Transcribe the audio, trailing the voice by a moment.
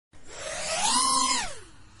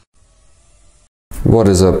What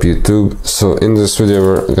is up, YouTube? So in this video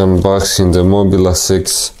we're unboxing the Mobila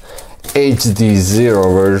 6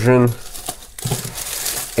 HD0 version.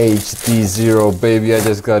 HD0, baby, I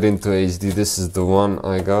just got into HD. This is the one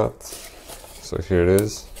I got. So here it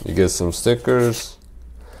is. You get some stickers.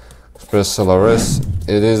 Express LRS.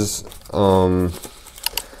 It is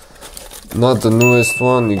not the newest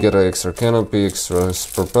one. You get an extra canopy, extra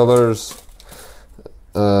propellers.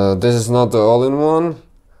 This is not the all-in-one.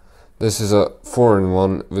 This is a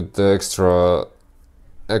 4-in-1 with the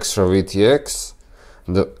extra VTX.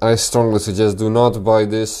 I strongly suggest do not buy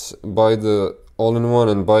this. Buy the all-in-one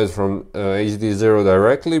and buy it from HD0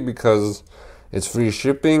 directly because it's free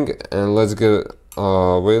shipping. And let's get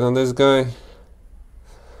weight on this guy.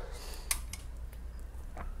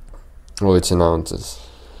 Oh, it's in ounces.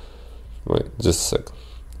 Wait, just a second.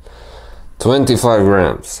 25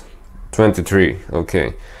 grams. 23.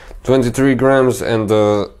 Okay, 23 grams, and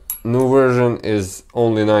the new version is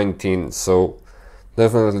only 19, so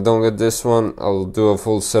definitely don't get this one. I'll do a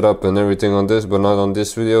full setup and everything on this, but not on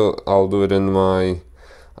this video. I'll do it in my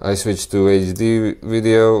I switched to HD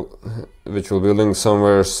video, which will be linked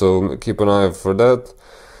somewhere, so keep an eye out for that.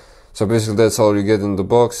 So basically that's all you get in the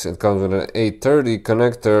box. It comes with an 830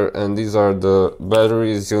 connector, and these are the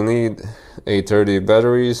batteries you'll need. 830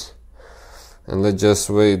 batteries. And let's just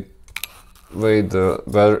weigh the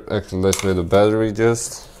battery. Actually, let's weigh the battery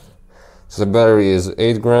just. So the battery is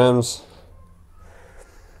 8 grams.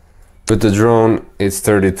 With the drone, it's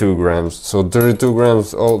 32 grams. So 32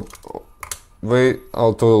 grams all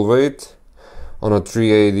total weight on a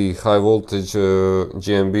 380 high voltage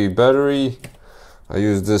GMB battery. I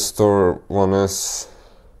use this Store 1S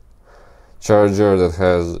charger that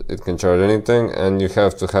it can charge anything, and you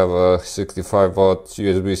have to have a 65 watt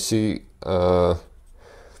USB-C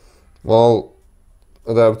wall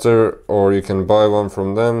adapter, or you can buy one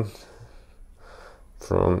from them,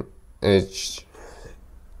 from HELRC,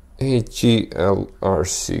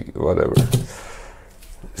 whatever.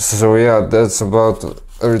 So yeah, that's about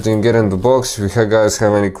everything. Get in the box. If you guys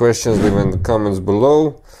have any questions, leave in the comments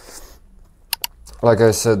below. Like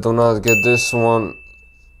I said, do not get this one,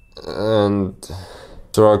 and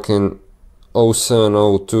rocking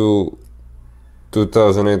 0702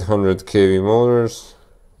 2800 kV motors.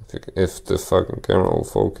 If the fucking camera will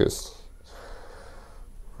focus.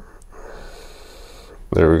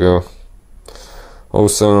 There we go.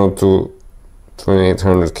 0702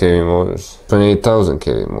 2800 kV motors. 28,000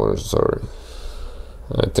 kV motors, sorry.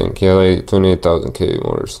 I think, yeah, like 28,000 kV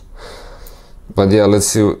motors. But yeah, let's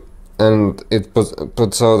see. And it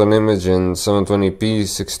puts out an image in 720p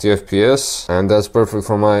 60 fps, and that's perfect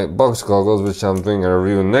for my box goggles, which I'm doing a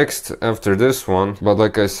review next after this one. But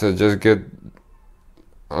like I said, just get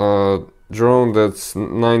a drone that's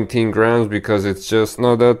 19 grams because it's just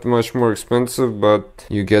not that much more expensive, but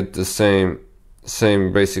you get the same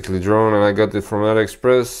basically drone. And I got it from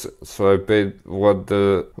AliExpress, so I paid what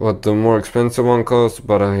the more expensive one cost,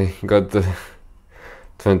 but I got the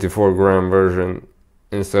 24 gram version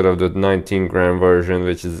instead of the 19 gram version,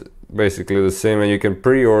 which is basically the same. And you can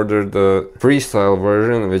pre-order the freestyle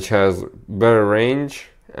version, which has better range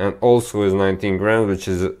and also is 19 grams, which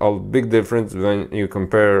is a big difference when you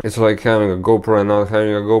compare. It's like having a GoPro and not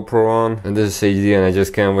having a GoPro on. And this is HD, and I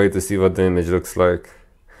just can't wait to see what the image looks like.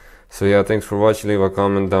 So yeah, thanks for watching. Leave a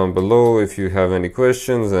comment down below if you have any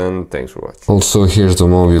questions, and thanks for watching. Also, here's the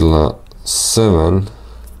Mobila 7,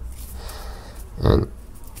 and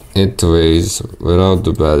it weighs without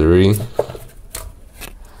the battery,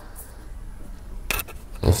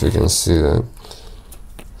 if you can see that.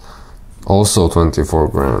 Also 24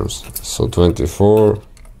 grams. So 24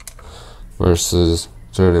 versus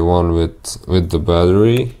 31 with the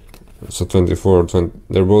battery. So 24,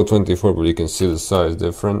 they're both 24, but you can see the size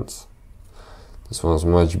difference. This one's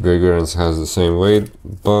much bigger and has the same weight,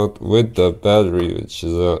 but with the battery, which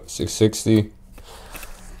is a 660,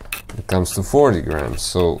 it comes to 40 grams.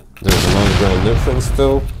 So there's a 9 gram difference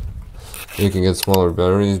still. You can get smaller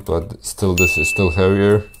batteries, but still this is still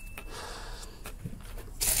heavier.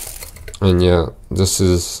 And yeah, this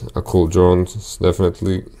is a cool drone. It's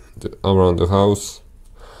definitely around the house.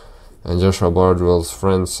 And Joshua Bardwell's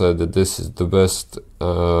friend said that this is the best,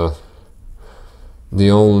 the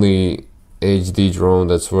only HD drone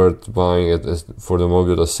that's worth buying it is for the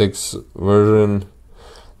Mobila 6 version,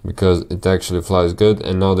 because it actually flies good.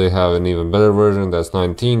 And now they have an even better version that's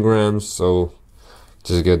 19 grams, so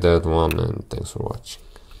just get that one, and thanks for watching.